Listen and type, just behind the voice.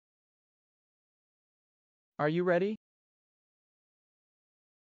Are you ready?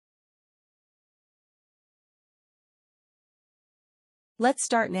 Let's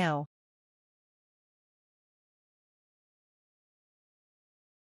start now.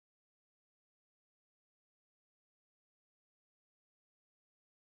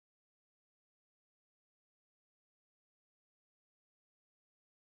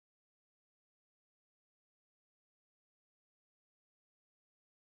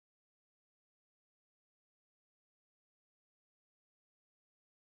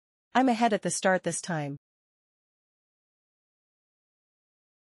 I'm ahead at the start this time.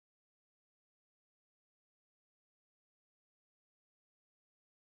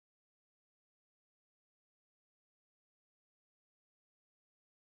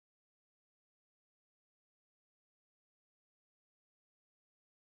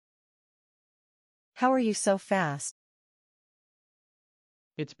 How are you so fast?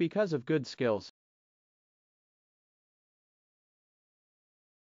 It's because of good skills.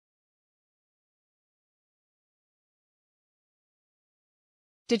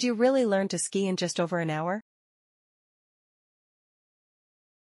 Did you really learn to ski in just over an hour?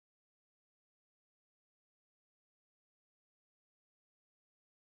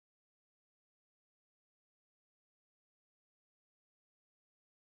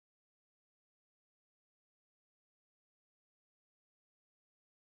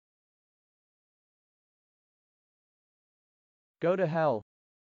 Go to hell.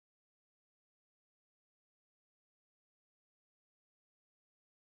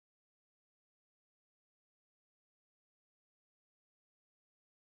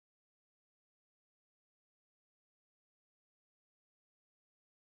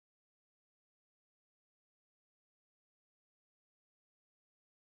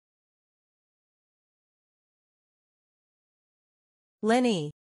 Lin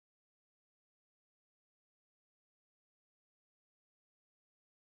Yi.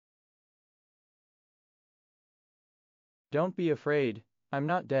 Don't be afraid, I'm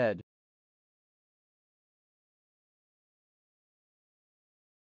not dead.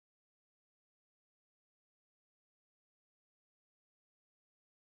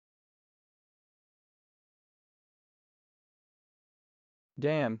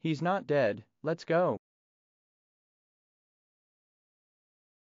 Damn, he's not dead, let's go.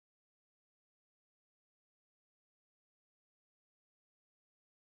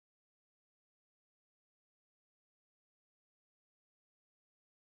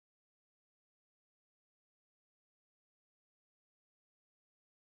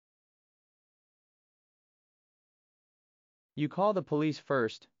 You call the police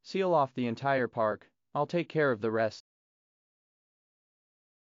first, seal off the entire park, I'll take care of the rest.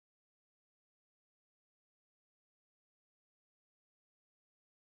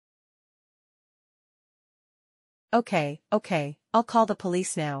 Okay, I'll call the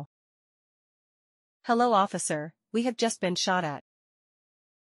police now. Hello officer, we have just been shot at.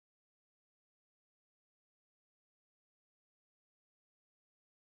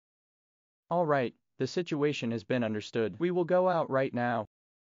 Alright, the situation has been understood. We will go out right now.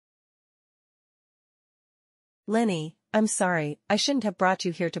 Lin Yi, I'm sorry, I shouldn't have brought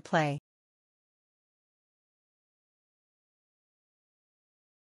you here to play.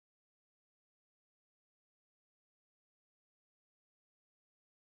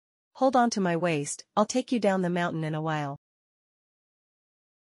 Hold on to my waist, I'll take you down the mountain in a while.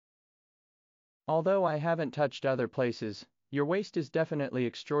 Although I haven't touched other places, your waist is definitely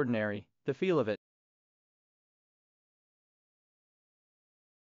extraordinary, the feel of it.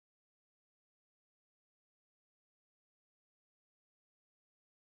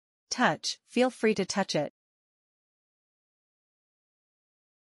 Touch, feel free to touch it.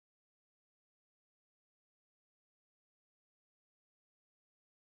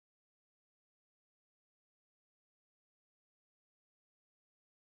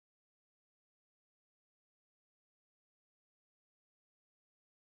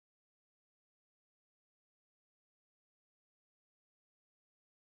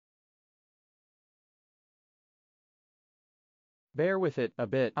 Bear with it a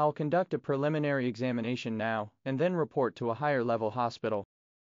bit. I'll conduct a preliminary examination now, and then report to a higher level hospital.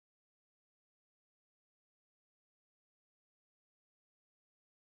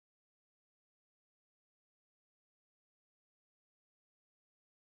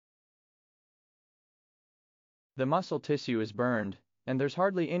 The muscle tissue is burned, and there's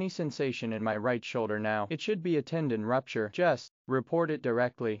hardly any sensation in my right shoulder now. It should be a tendon rupture. Just report it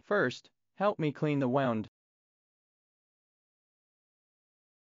directly. First, help me clean the wound.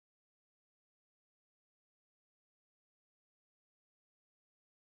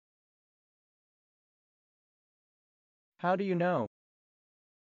 How do you know?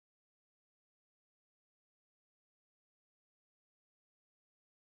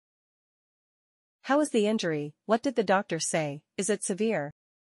 How is the injury? What did the doctor say? Is it severe?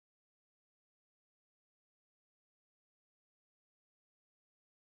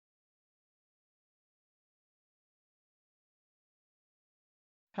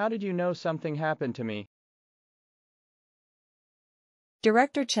 How did you know something happened to me?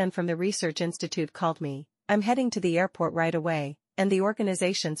 Director Chen from the Research Institute called me. I'm heading to the airport right away, and the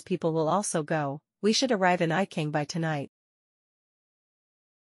organization's people will also go. We should arrive in Iking by tonight.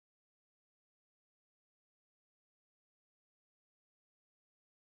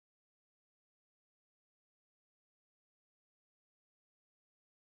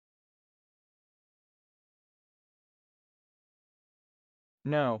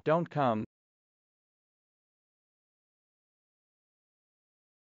 No, don't come.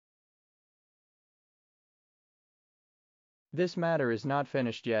 This matter is not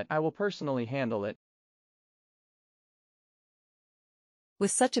finished yet. I will personally handle it.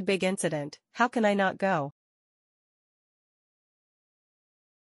 With such a big incident, how can I not go?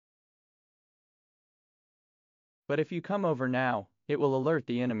 But if you come over now, it will alert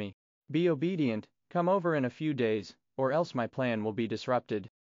the enemy. Be obedient, come over in a few days, or else my plan will be disrupted.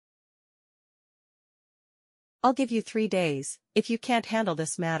 I'll give you 3 days. If you can't handle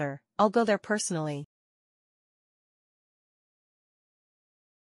this matter, I'll go there personally.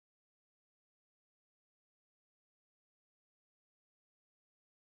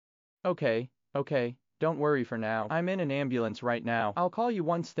 Okay, don't worry for now. I'm in an ambulance right now. I'll call you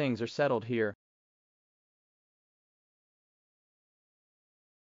once things are settled here.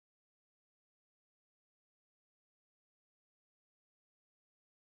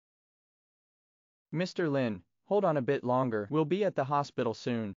 Mr. Lin, hold on a bit longer. We'll be at the hospital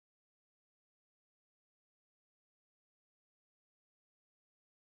soon.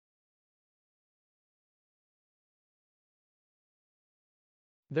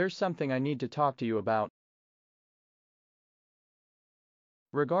 There's something I need to talk to you about.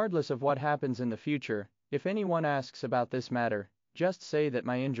 Regardless of what happens in the future, if anyone asks about this matter, just say that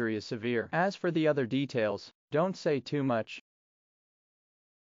my injury is severe. As for the other details, don't say too much.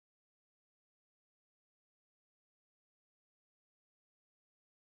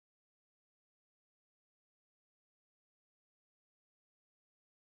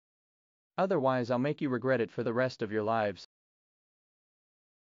 Otherwise I'll make you regret it for the rest of your lives.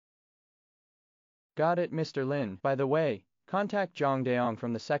 Got it, Mr. Lin. By the way, contact Zhang Deong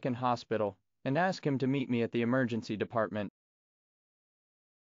from the second hospital, and ask him to meet me at the emergency department.